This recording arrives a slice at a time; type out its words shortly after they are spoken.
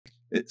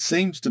It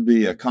seems to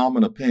be a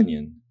common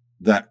opinion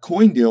that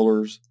coin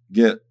dealers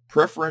get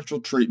preferential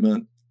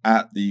treatment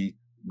at the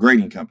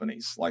grading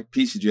companies like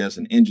PCGS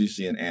and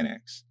NGC and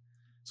Annex.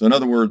 So in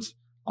other words,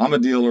 I'm a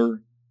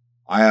dealer.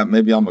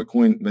 Maybe I'm a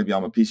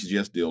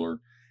PCGS dealer,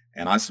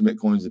 and I submit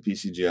coins to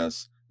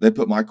PCGS. They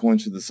put my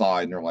coins to the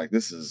side, and they're like,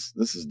 "This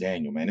is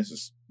Daniel, man. This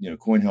is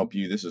Coin Help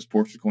You. This is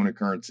Portrait Coin and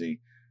Currency.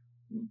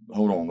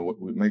 Hold on,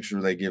 we make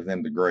sure they give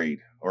them the grade,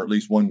 or at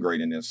least one grade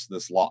in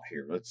this lot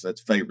here.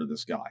 Let's favor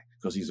this guy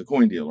because he's a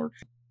coin dealer."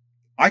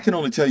 I can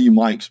only tell you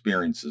my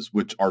experiences,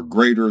 which are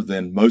greater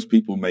than most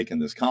people making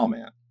this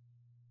comment.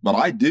 But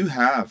I do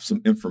have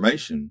some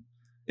information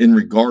in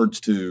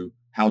regards to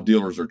how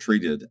dealers are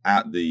treated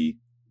at the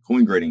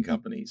coin grading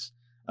companies,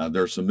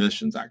 their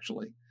submissions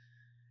actually.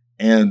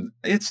 And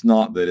it's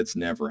not that it's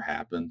never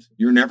happened.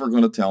 You're never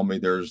going to tell me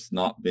there's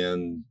not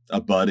been a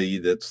buddy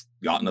that's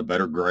gotten a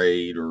better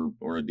grade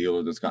or a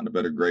dealer that's gotten a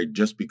better grade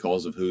just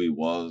because of who he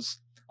was.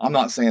 I'm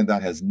not saying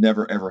that has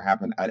never, ever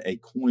happened at a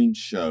coin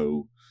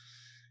show,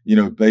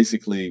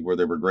 basically where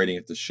they were grading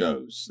at the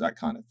shows, that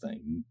kind of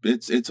thing.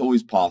 It's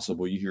always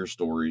possible. You hear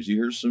stories. You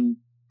hear some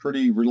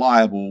pretty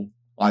reliable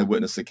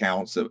eyewitness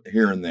accounts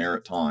here and there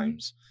at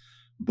times.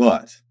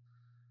 But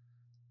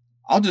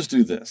I'll just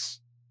do this.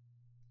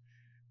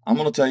 I'm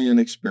going to tell you an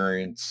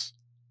experience.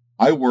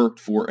 I worked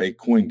for a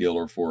coin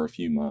dealer for a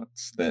few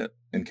months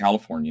in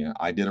California.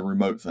 I did a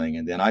remote thing,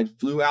 and then I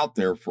flew out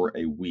there for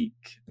a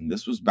week. And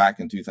this was back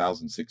in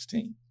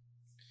 2016.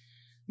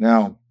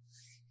 Now,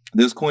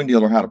 this coin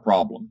dealer had a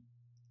problem,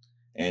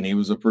 and he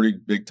was a pretty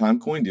big time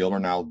coin dealer.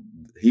 Now,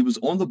 he was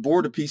on the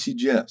board of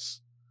PCGS.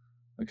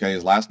 Okay,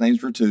 his last name's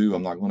Vertu.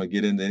 I'm not going to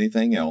get into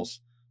anything else,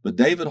 but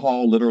David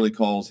Hall literally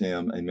calls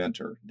him a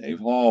mentor. Dave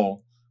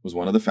Hall was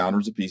one of the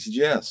founders of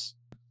PCGS.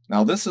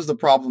 Now, this is the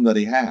problem that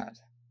he had.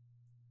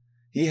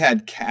 He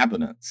had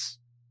cabinets,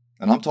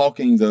 and I'm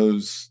talking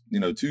those,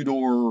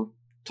 2-door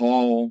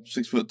tall,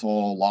 6-foot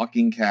tall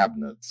locking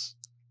cabinets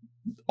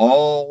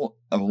all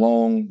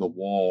along the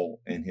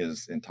wall in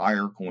his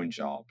entire coin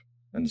shop,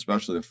 and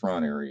especially the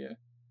front area,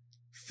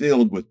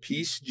 filled with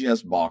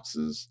PCGS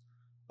boxes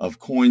of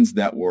coins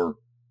that were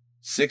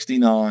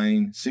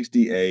 69,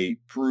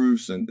 68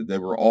 proofs, and they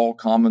were all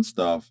common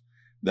stuff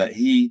that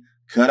he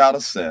cut out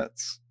of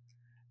sets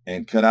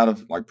and cut out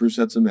of like proof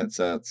sets and mint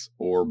sets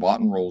or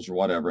bought and rolls or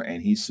whatever,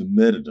 and he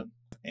submitted them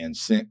and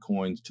sent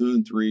coins 2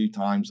 and 3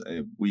 times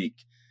a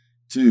week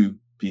to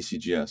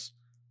PCGS.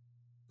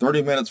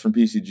 30 minutes from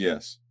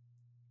PCGS,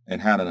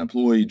 and had an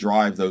employee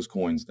drive those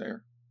coins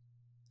there.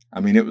 I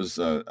mean,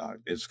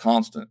 it's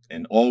constant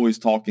and always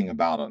talking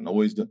about it and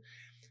always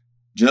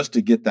just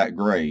to get that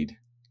grade,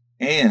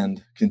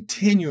 and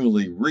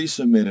continually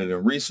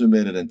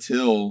resubmitted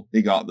until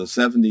he got the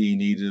 70 he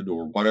needed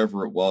or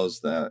whatever it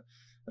was that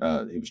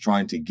he was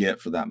trying to get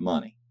for that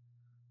money.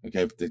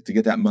 Okay, to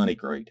get that money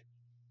grade.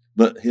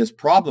 But his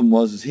problem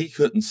was he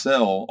couldn't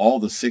sell all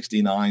the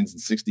 69s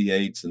and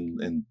 68s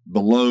and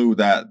below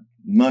that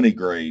money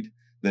grade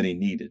that he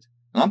needed.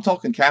 And I'm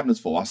talking cabinets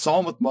full. I saw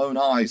him with my own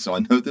eyes, so I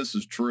know this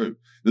is true.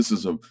 This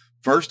is a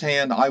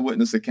firsthand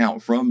eyewitness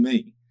account from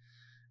me.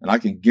 And I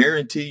can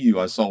guarantee you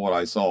I saw what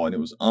I saw, and it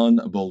was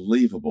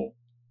unbelievable.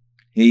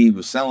 He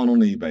was selling on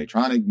eBay,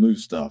 trying to move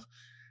stuff.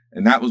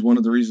 And that was one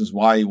of the reasons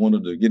why he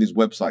wanted to get his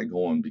website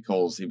going,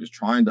 because he was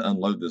trying to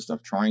unload this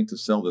stuff, trying to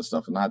sell this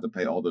stuff, and not have to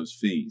pay all those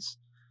fees.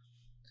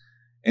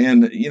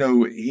 And,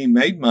 he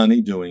made money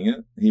doing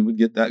it. He would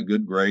get that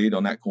good grade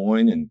on that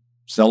coin and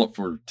sell it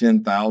for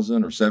 $10,000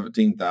 or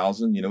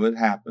 $17,000. It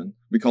happened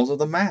because of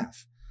the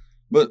math.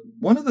 But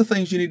one of the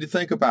things you need to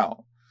think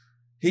about,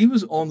 he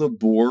was on the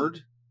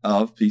board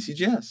of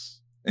PCGS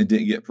and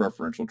didn't get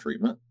preferential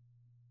treatment.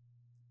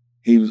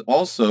 He was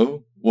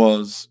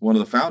one of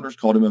the founders,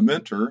 called him a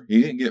mentor. He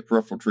didn't get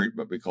preferential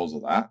treatment because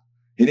of that.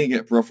 He didn't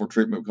get preferential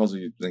treatment because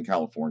he was in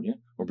California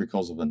or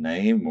because of a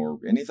name or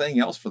anything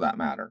else for that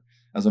matter.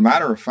 As a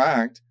matter of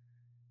fact,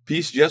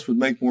 PCGS would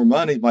make more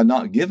money by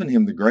not giving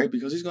him the grade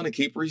because he's going to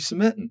keep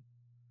resubmitting.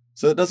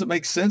 So it doesn't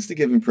make sense to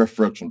give him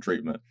preferential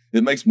treatment.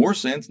 It makes more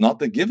sense not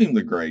to give him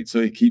the grade.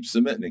 So he keeps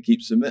submitting and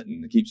keeps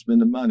submitting and keeps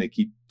spending money,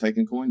 keep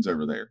taking coins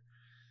over there.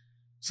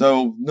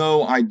 So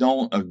no, I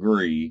don't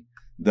agree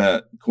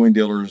that coin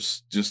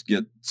dealers just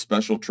get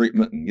special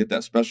treatment and get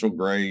that special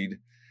grade,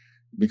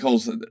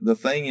 because the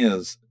thing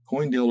is,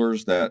 coin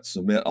dealers that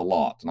submit a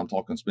lot, and I'm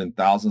talking spend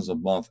thousands a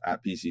month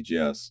at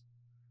PCGS,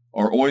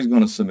 are always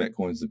going to submit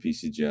coins to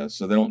PCGS,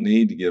 so they don't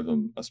need to give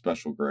them a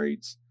special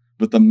grades.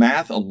 But the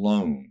math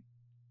alone,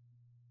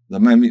 the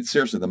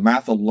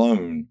math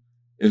alone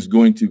is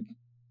going to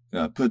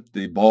put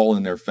the ball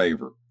in their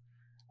favor.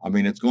 I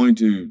mean, it's going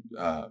to,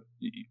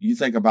 you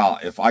think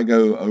about if I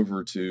go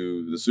over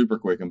to the Super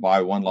Quick and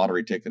buy one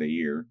lottery ticket a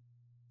year,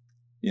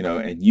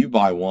 and you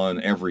buy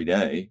one every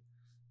day,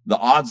 the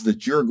odds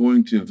that you're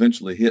going to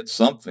eventually hit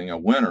something, a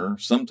winner,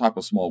 some type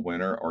of small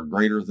winner, are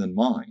greater than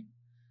mine.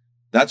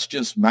 That's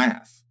just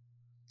math.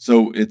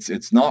 So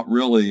it's not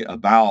really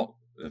about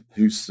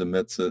who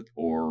submits it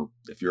or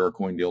if you're a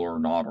coin dealer or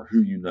not or who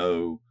you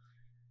know.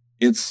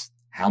 It's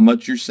how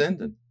much you're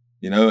sending,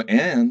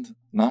 and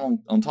Not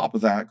on top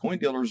of that, coin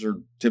dealers are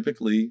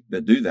typically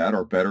that do that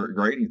are better at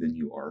grading than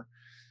you are.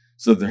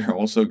 So they're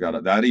also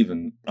that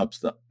even ups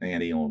the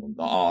ante on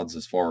the odds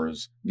as far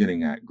as getting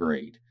that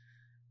grade.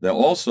 They'll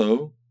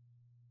also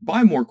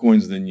buy more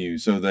coins than you,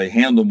 so they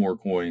handle more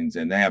coins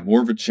and they have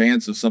more of a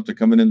chance of something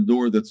coming in the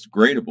door that's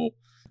gradable.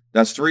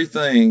 That's three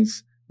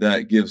things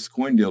that gives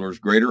coin dealers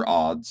greater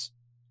odds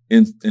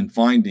in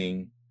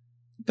finding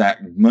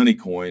that money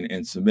coin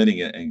and submitting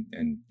it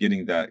and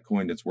getting that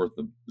coin that's worth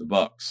the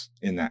bucks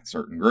in that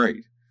certain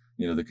grade.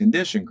 The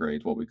condition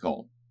grade, what we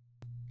call.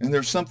 And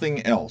there's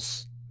something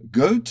else.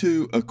 Go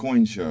to a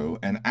coin show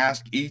and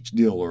ask each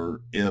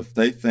dealer if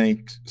they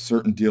think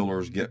certain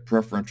dealers get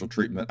preferential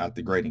treatment at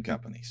the grading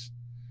companies.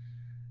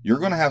 You're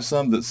going to have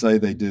some that say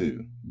they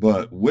do,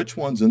 but which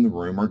ones in the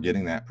room are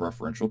getting that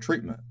preferential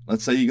treatment?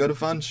 Let's say you go to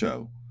Fun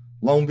Show,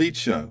 Long Beach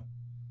Show.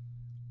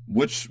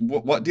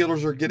 What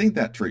dealers are getting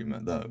that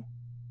treatment though?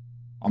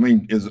 I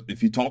mean,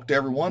 if you talk to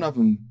every one of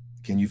them,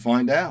 can you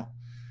find out?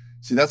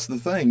 See, that's the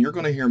thing. You're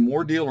going to hear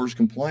more dealers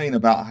complain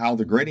about how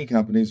the grading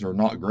companies are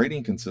not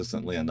grading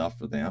consistently enough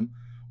for them,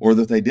 or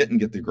that they didn't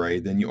get the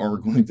grade, than you are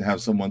going to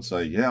have someone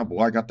say, yeah,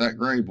 boy, I got that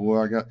grade,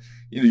 boy,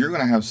 you're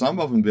going to have some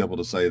of them be able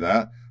to say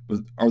that, but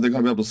are they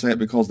going to be able to say it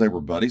because they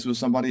were buddies with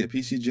somebody at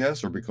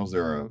PCGS or because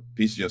they're a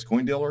PCGS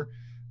coin dealer?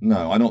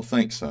 No, I don't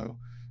think so.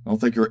 I don't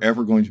think you're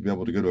ever going to be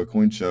able to go to a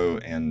coin show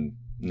and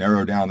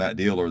narrow down that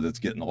dealer that's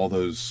getting all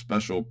those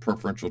special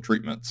preferential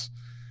treatments.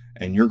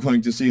 And you're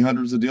going to see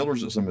hundreds of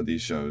dealers at some of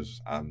these shows.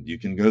 You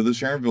can go to the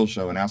Sharonville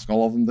show and ask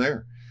all of them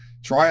there.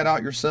 Try it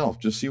out yourself.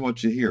 Just see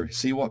what you hear.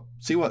 See what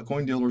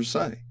coin dealers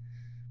say.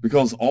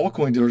 Because all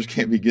coin dealers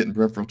can't be getting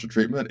preferential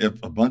treatment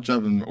if a bunch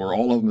of them or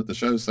all of them at the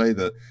show say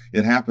that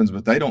it happens,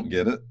 but they don't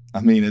get it.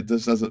 I mean, it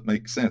just doesn't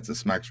make sense. It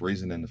smacks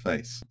reason in the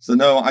face. So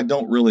no, I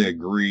don't really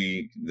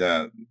agree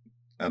that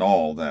at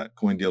all that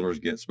coin dealers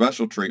get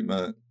special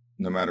treatment,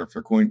 no matter if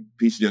they're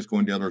PCGS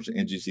coin dealers or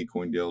NGC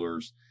coin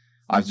dealers.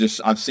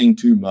 I've seen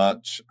too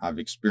much. I've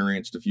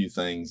experienced a few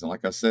things. And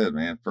like I said,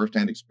 man,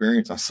 firsthand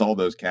experience, I saw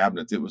those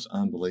cabinets. It was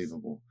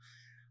unbelievable.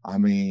 I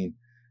mean,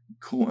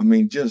 cool. I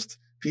mean, just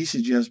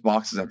PCGS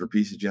boxes after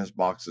PCGS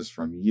boxes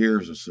from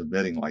years of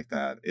submitting like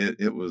that.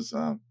 It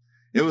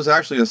was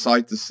actually a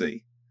sight to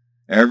see.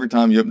 Every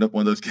time you opened up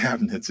one of those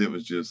cabinets, it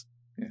was just,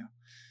 yeah.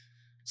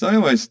 So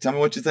anyways, tell me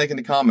what you think in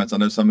the comments. I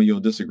know some of you will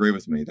disagree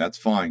with me. That's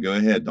fine. Go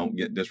ahead. Don't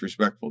get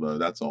disrespectful though.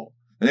 That's all.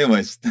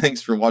 Anyways,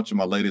 thanks for watching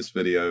my latest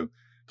video.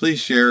 Please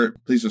share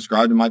it. Please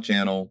subscribe to my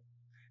channel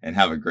and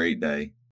have a great day.